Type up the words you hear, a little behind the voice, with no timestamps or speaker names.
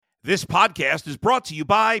This podcast is brought to you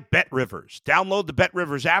by BetRivers. Download the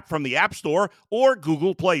BetRivers app from the App Store or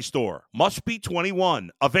Google Play Store. Must be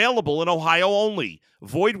 21. Available in Ohio only.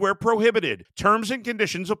 Void where prohibited. Terms and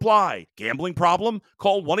conditions apply. Gambling problem?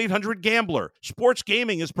 Call 1-800-GAMBLER. Sports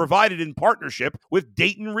gaming is provided in partnership with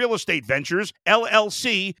Dayton Real Estate Ventures,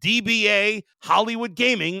 LLC, DBA, Hollywood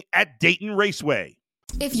Gaming at Dayton Raceway.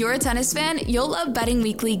 If you're a tennis fan, you'll love Betting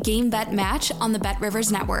Weekly Game Bet Match on the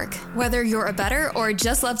BetRivers Network. Whether you're a bettor or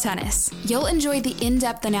just love tennis, you'll enjoy the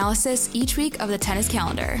in-depth analysis each week of the tennis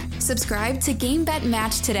calendar. Subscribe to Game Bet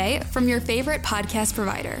Match today from your favorite podcast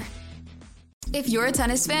provider. If you're a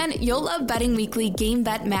tennis fan, you'll love Betting Weekly Game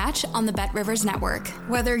Bet Match on the BetRivers Network.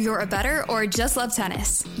 Whether you're a bettor or just love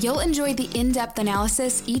tennis, you'll enjoy the in-depth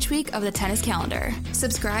analysis each week of the tennis calendar.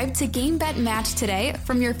 Subscribe to Game Bet Match today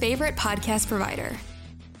from your favorite podcast provider.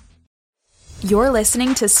 You're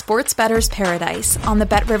listening to Sports Bettor's Paradise on the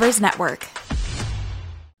BetRivers Network.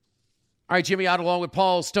 All right, Jimmy Ott along with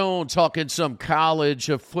Paul Stone talking some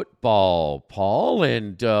college football, Paul,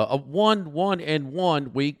 and a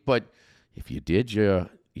 1-1 week. But if you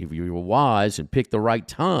were wise and picked the right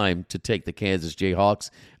time to take the Kansas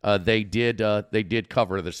Jayhawks, they did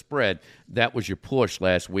cover the spread. That was your push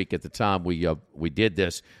last week. At the time we did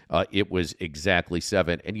this, it was exactly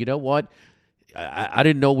 7. And you know what? I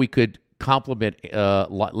didn't know we could compliment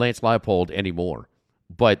Lance Leipold anymore,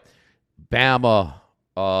 but Bama,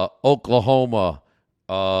 Oklahoma,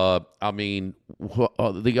 the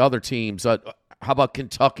other teams. How about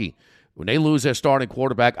Kentucky? When they lose their starting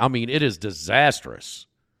quarterback, it is disastrous.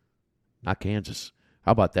 Not Kansas.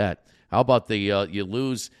 How about that? How about you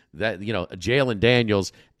lose that, Jalen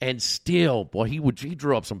Daniels, and still, boy, he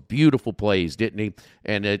drew up some beautiful plays, didn't he?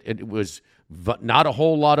 And it was not a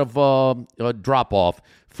whole lot of drop-off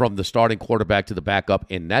from the starting quarterback to the backup,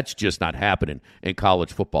 and that's just not happening in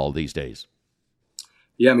college football these days.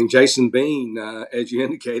 Yeah, Jason Bean, as you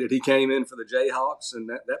indicated, he came in for the Jayhawks, and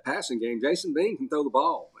that passing game, Jason Bean can throw the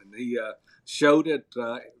ball, and he showed it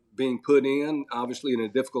being put in, obviously in a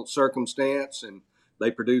difficult circumstance, and they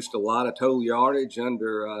produced a lot of total yardage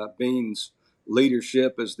under Bean's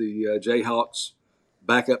leadership as the Jayhawks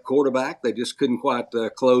backup quarterback. They just couldn't quite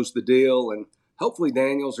close the deal. And hopefully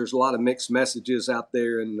Daniels, there's a lot of mixed messages out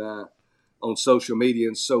there and on social media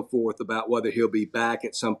and so forth about whether he'll be back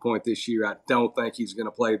at some point this year. I don't think he's going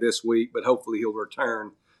to play this week, but hopefully he'll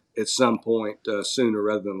return at some point sooner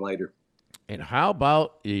rather than later. And how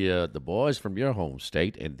about the boys from your home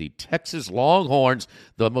state and the Texas Longhorns,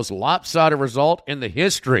 the most lopsided result in the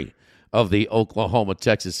history of the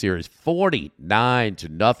Oklahoma-Texas series,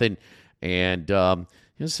 49-0. And it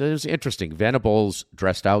was interesting. Venables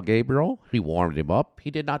dressed out Gabriel. He warmed him up.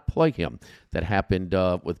 He did not play him. That happened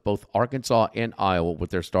with both Arkansas and Iowa with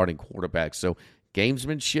their starting quarterbacks. So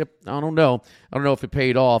gamesmanship, I don't know. I don't know if it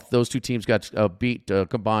paid off. Those two teams got beat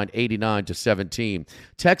combined 89-17.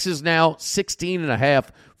 Texas now 16.5,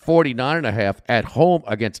 49.5 at home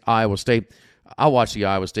against Iowa State. I watched the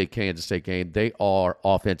Iowa State-Kansas State game. They are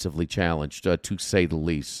offensively challenged, to say the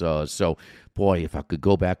least. So, boy, if I could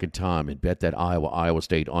go back in time and bet that Iowa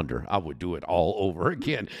State under, I would do it all over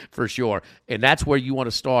again for sure. And that's where you want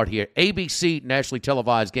to start here. ABC nationally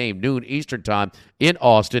televised game, noon Eastern time in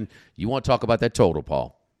Austin. You want to talk about that total,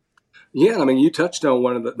 Paul? Yeah, you touched on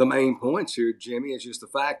one of the main points here, Jimmy, is just the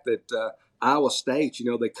fact that Iowa State,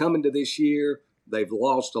 they come into this year, they've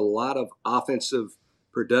lost a lot of offensive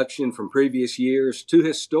production from previous years to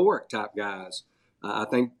historic type guys. I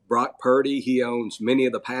think Brock Purdy, he owns many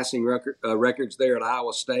of the passing records there at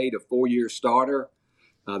Iowa State, a 4-year starter.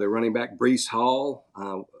 Their running back, Breece Hall,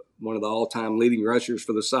 one of the all-time leading rushers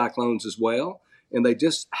for the Cyclones as well. And they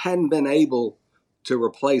just hadn't been able to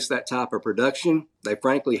replace that type of production. They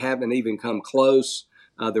frankly haven't even come close.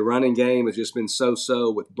 The running game has just been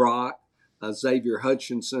so-so with Brock. Xavier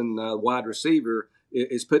Hutchinson, wide receiver,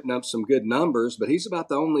 is putting up some good numbers, but he's about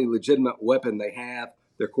the only legitimate weapon they have.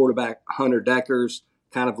 Their quarterback, Hunter Deckers,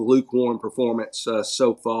 kind of lukewarm performance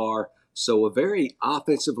so far. So a very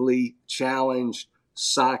offensively challenged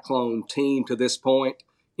Cyclone team to this point.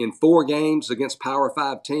 In 4 games against Power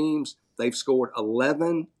 5 teams, they've scored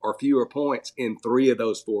 11 or fewer points in 3 of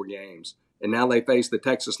those 4 games. And now they face the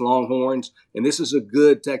Texas Longhorns, and this is a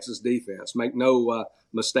good Texas defense. Make no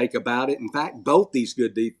mistake about it. In fact, both these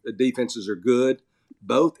good defenses are good,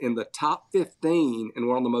 both in the top 15 in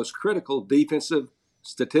one of the most critical defensive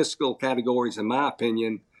statistical categories, in my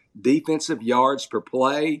opinion, defensive yards per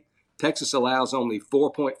play. Texas allows only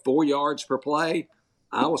 4.4 yards per play.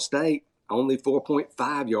 Iowa State, only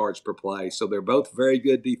 4.5 yards per play. So they're both very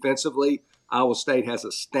good defensively. Iowa State has a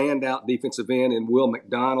standout defensive end in Will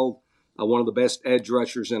McDonald, one of the best edge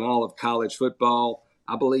rushers in all of college football.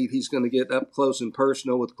 I believe he's going to get up close and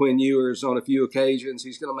personal with Quinn Ewers on a few occasions.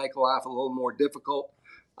 He's going to make life a little more difficult.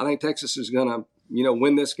 I think Texas is going to,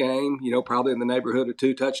 win this game, probably in the neighborhood of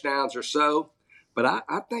 2 touchdowns or so. But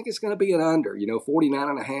I think it's going to be an under,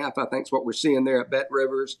 49.5. I think is what we're seeing there at Bet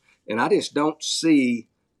Rivers. And I just don't see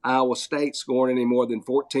Iowa State scoring any more than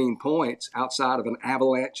 14 points outside of an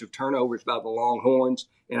avalanche of turnovers by the Longhorns.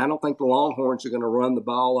 And I don't think the Longhorns are going to run the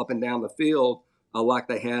ball up and down the field like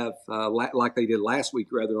they did last week,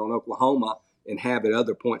 rather, on Oklahoma, and have at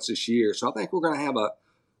other points this year. So I think we're going to have a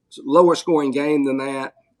lower scoring game than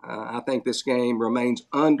that. I think this game remains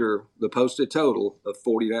under the posted total of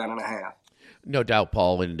 49.5. No doubt,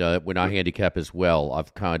 Paul. And when I handicap as well,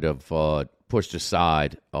 I've kind of pushed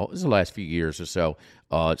aside, this is the last few years or so,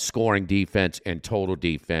 scoring defense and total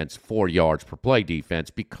defense, 4 yards per play defense,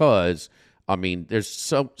 because, there's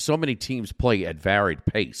so many teams play at varied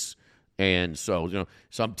pace. And so,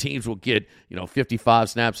 some teams will get, 55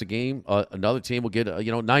 snaps a game. Another team will get,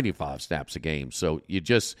 95 snaps a game. So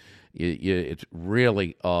it's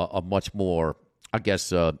really a much more,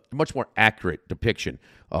 much more accurate depiction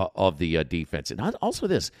of the defense. And also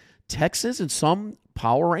this, Texas in some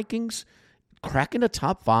power rankings cracking the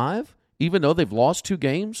top 5, even though they've lost 2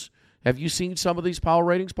 games. Have you seen some of these power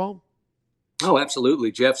ratings, Paul? Oh,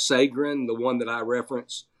 absolutely. Jeff Sagrin, the one that I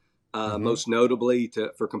referenced, most notably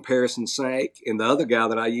for comparison's sake. And the other guy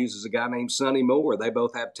that I use is a guy named Sonny Moore. They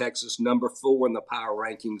both have Texas number 4 in the power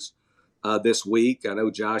rankings this week. I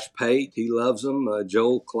know Josh Pate, he loves them.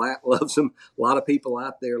 Joel Klatt loves them. A lot of people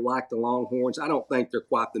out there like the Longhorns. I don't think they're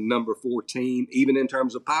quite the number 4 team, even in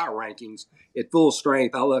terms of power rankings. At full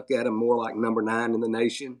strength, I look at them more like number 9 in the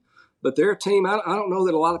nation. But they're a team, I don't know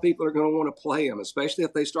that a lot of people are going to want to play them, especially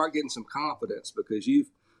if they start getting some confidence, because you've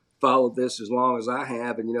followed this as long as I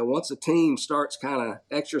have. And, once a team starts kind of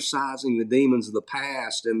exercising the demons of the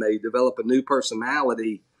past and they develop a new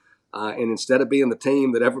personality, and instead of being the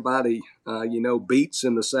team that everybody, beats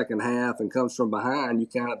in the second half and comes from behind, you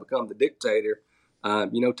kind of become the dictator.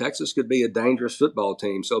 Texas could be a dangerous football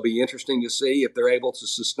team. So it'll be interesting to see if they're able to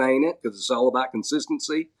sustain it, because it's all about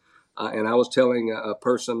consistency. And I was telling a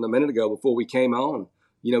person a minute ago before we came on,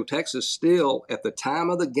 Texas still, at the time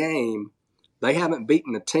of the game, they haven't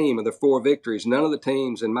beaten a team of their 4 victories. None of the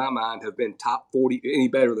teams, in my mind, have been top 40, any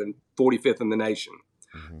better than 45th in the nation,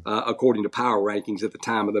 according to power rankings at the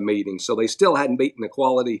time of the meeting. So they still hadn't beaten a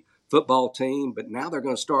quality football team, but now they're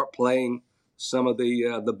going to start playing some of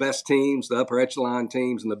the best teams, the upper echelon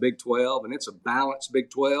teams in the Big 12, and it's a balanced Big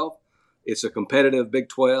 12. It's a competitive Big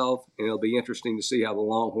 12, and it'll be interesting to see how the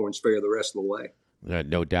Longhorns fare the rest of the way.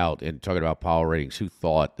 No doubt. And talking about power ratings, who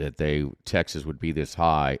thought that Texas would be this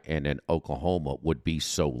high and then Oklahoma would be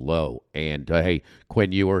so low? And, hey,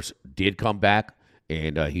 Quinn Ewers did come back,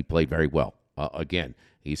 and he played very well. Again,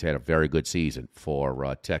 he's had a very good season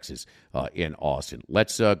for Texas in Austin.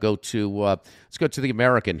 Let's go to the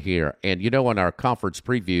American here. And, in our conference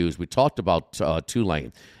previews, we talked about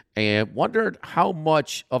Tulane. And wondered how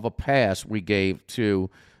much of a pass we gave to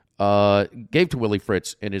Willie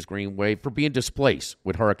Fritz and his Green Wave for being displaced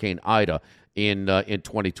with Hurricane Ida in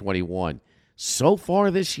 2021. So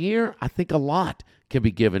far this year, I think a lot can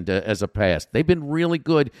be given as a pass. They've been really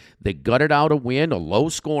good. They gutted out a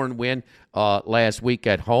low-scoring win last week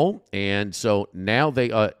at home, and so now they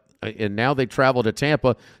travel to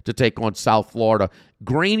Tampa to take on South Florida.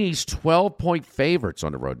 Greenie's 12-point favorites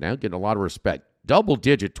on the road now, getting a lot of respect.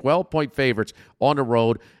 Double-digit 12-point favorites on the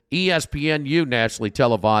road. ESPNU nationally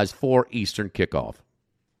televised for Eastern kickoff.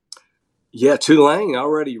 Yeah, Tulane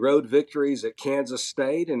already road victories at Kansas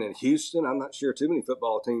State and in Houston. I'm not sure too many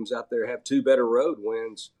football teams out there have 2 better road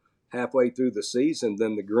wins halfway through the season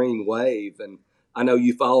than the Green Wave. And I know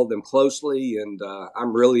you followed them closely, and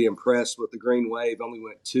I'm really impressed with the Green Wave. Only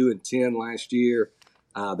went 2-10 last year.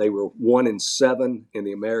 They were 1-7 in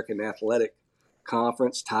the American Athletic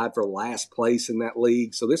Conference, tied for last place in that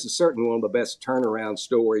league. So this is certainly one of the best turnaround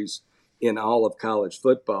stories in all of college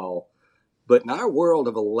football. But in our world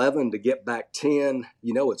of 11 to get back 10,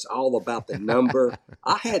 it's all about the number.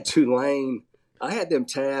 I had Tulane, I had them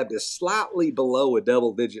tabbed as slightly below a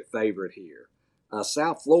double-digit favorite here.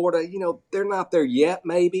 South Florida, they're not there yet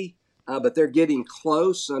maybe, but they're getting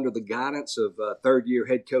close under the guidance of third-year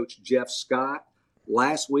head coach Jeff Scott.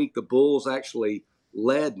 Last week, the Bulls actually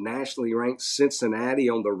led nationally ranked Cincinnati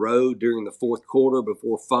on the road during the fourth quarter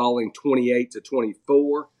before falling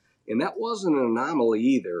 28-24. And that wasn't an anomaly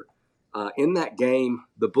either. In that game,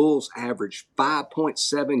 the Bulls averaged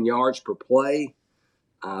 5.7 yards per play.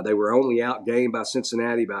 They were only outgained by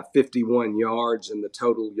Cincinnati by 51 yards in the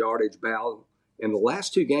total yardage battle. And the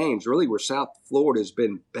last 2 games, really, where South Florida has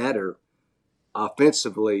been better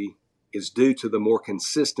offensively is due to the more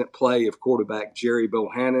consistent play of quarterback Jerry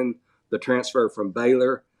Bohannon, the transfer from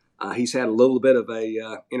Baylor. He's had a little bit of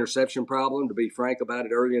a interception problem, to be frank about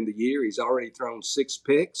it, early in the year. He's already thrown 6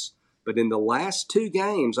 picks. But in the last 2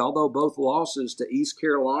 games, although both losses to East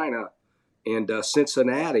Carolina and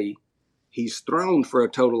Cincinnati, he's thrown for a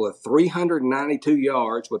total of 392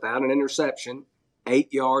 yards without an interception,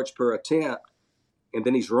 8 yards per attempt. And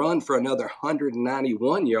then he's run for another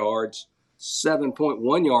 191 yards,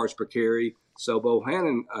 7.1 yards per carry. So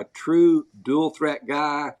Bohannon, a true dual-threat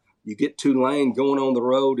guy. You get Tulane going on the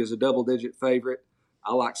road as a double-digit favorite.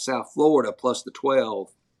 I like South Florida plus the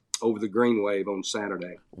 12 over the Green Wave on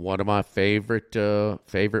Saturday. One of my favorite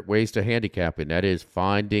ways to handicap, and that is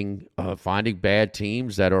finding bad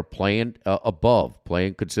teams that are playing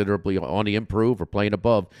playing considerably on the improve or playing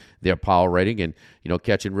above their power rating, and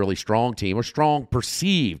catching really strong team or strong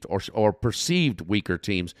perceived or perceived weaker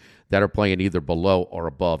teams that are playing either below or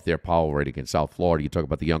above their power rating. In South Florida, you talk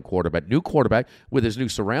about the young new quarterback with his new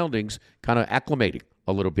surroundings, kind of acclimating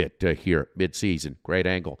a little bit here mid-season. Great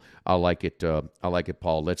angle. I like it,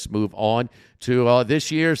 Paul. Let's move on to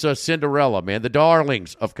this year's Cinderella, man, the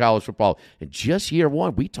darlings of college football. And just year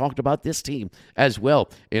one, we talked about this team as well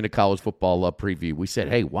in a college football preview. We said,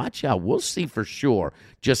 hey, watch out. We'll see for sure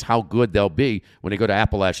just how good they'll be when they go to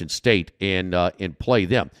Appalachian State and play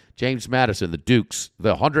them. James Madison, the Dukes,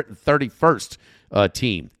 the 131st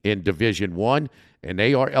team in Division I. And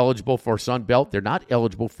they are eligible for Sun Belt. They're not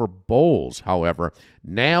eligible for bowls, however.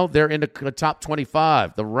 Now they're in the top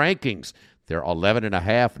 25, the rankings. They're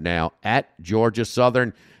 11.5 now at Georgia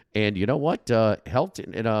Southern. And you know what?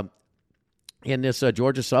 Helton in this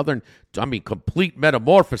Georgia Southern, complete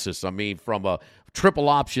metamorphosis. From a triple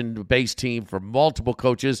option-based team for multiple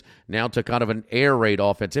coaches now to kind of an air raid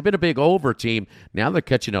offense. They've been a big over team. Now they're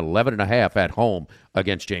catching 11.5 at home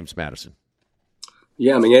against James Madison.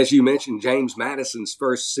 Yeah, as you mentioned, James Madison's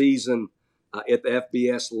first season at the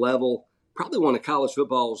FBS level, probably one of college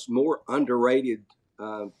football's more underrated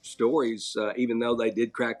stories, even though they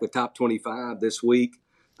did crack the top 25 this week.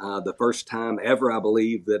 The first time ever, I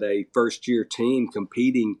believe, that a first-year team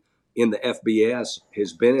competing in the FBS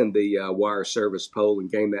has been in the wire service poll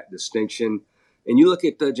and gained that distinction. And you look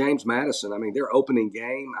at James Madison, their opening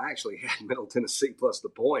game, I actually had Middle Tennessee plus the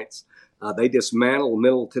points. They dismantled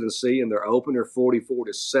Middle Tennessee in their opener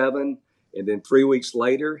 44-7. And then 3 weeks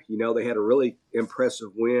later, they had a really impressive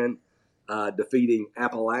win, defeating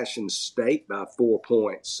Appalachian State by 4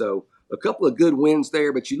 points. So a couple of good wins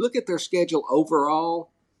there. But you look at their schedule overall,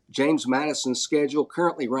 James Madison's schedule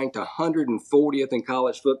currently ranked 140th in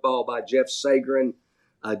college football by Jeff Sagrin.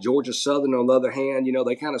 Georgia Southern, on the other hand,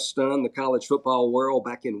 they kind of stunned the college football world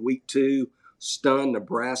back in week 2, stunned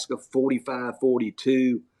Nebraska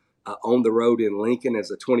 45-42 on the road in Lincoln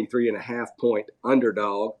as a 23.5-point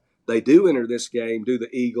underdog. They do enter this game, the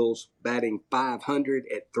Eagles, batting .500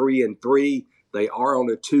 at 3-3. They are on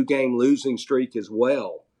a 2-game losing streak as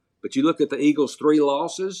well. But you look at the Eagles' 3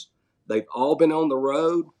 losses, they've all been on the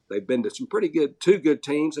road. They've been to some two good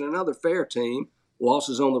teams and another fair team.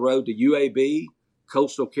 Losses on the road to UAB,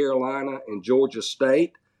 Coastal Carolina, and Georgia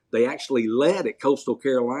State. They actually led at Coastal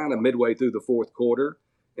Carolina midway through the fourth quarter,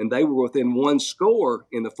 and they were within 1 score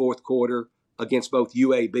in the fourth quarter against both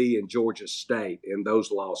UAB and Georgia State in those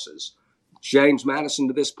losses. James Madison,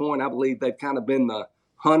 to this point, I believe they've kind of been the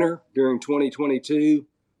hunter during 2022.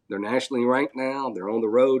 They're nationally ranked now. They're on the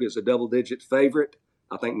road as a double-digit favorite.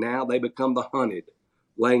 I think now they become the hunted.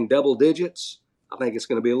 Laying double digits, I think it's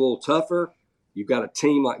going to be a little tougher. You've got a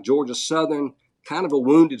team like Georgia Southern, kind of a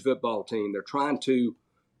wounded football team. They're trying to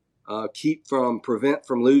prevent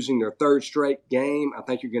from losing their 3rd straight game. I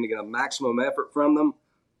think you're going to get a maximum effort from them.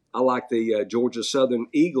 I like the Georgia Southern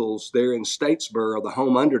Eagles. They're in Statesboro, the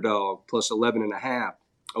home underdog, plus 11.5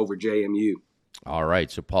 over JMU. All right,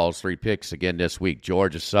 so Paul's 3 picks again this week.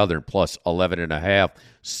 Georgia Southern plus 11.5,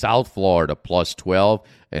 South Florida plus 12,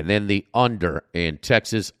 and then the under in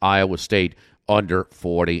Texas, Iowa State under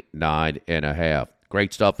 49.5.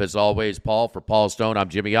 Great stuff as always, Paul. For Paul Stone, I'm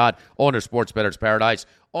Jimmy Ott, owner of Sports Bettor's Paradise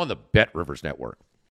on the Bet Rivers Network.